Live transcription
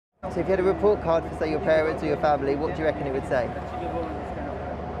So if you had a report card for, say, your parents or your family, what do you reckon it would say?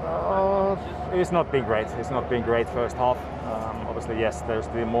 It's not been great. It's not been great first half. Obviously, yes, there's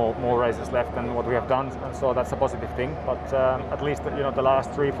still more races left than what we have done, so that's a positive thing. But at least the last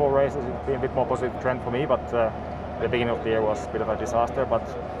 3-4 races, it's been a bit more positive trend for me. But the beginning of the year was a bit of a disaster. But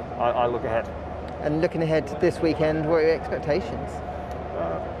I look ahead. And looking ahead to this weekend, what are your expectations?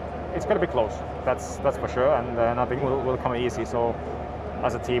 It's going to be close. That's for sure, and nothing will come easy. So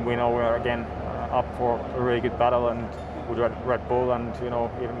as a team, we know we're again up for a really good battle, and with Red Bull and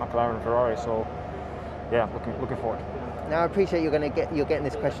even McLaren and Ferrari. So yeah, looking forward. Now I appreciate you're getting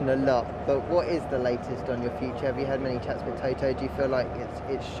this question a lot, but what is the latest on your future? Have you had many chats with Toto? Do you feel like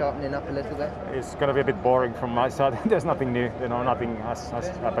it's sharpening up a little bit? It's going to be a bit boring from my side. There's nothing new. Nothing has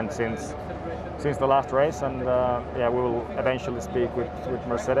happened since the last race, and yeah, we will eventually speak with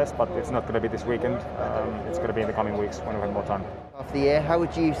Mercedes, but it's not going to be this weekend. It's going to be in the coming weeks when we have more time. After the year, how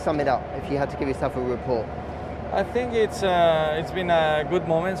would you sum it up if you had to give yourself a report? I think it's been good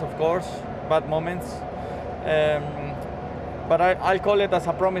moments, of course, bad moments. But I'll call it as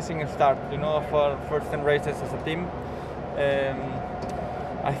a promising start, for first 10 races as a team.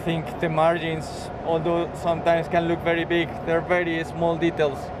 I think the margins, although sometimes can look very big, they're very small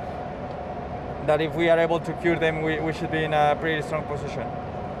details that if we are able to cure them, we should be in a pretty strong position.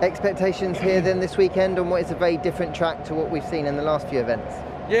 Expectations here then this weekend on what is a very different track to what we've seen in the last few events?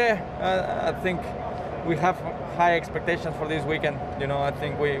 Yeah, I think we have high expectations for this weekend. I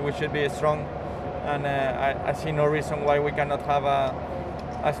think we should be strong. And I see no reason why we cannot have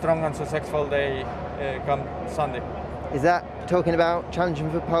a strong and successful day come Sunday. Is that talking about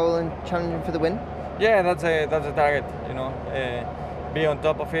challenging for pole and challenging for the win? Yeah, that's a target. Be on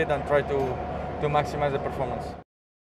top of it and try to maximize the performance.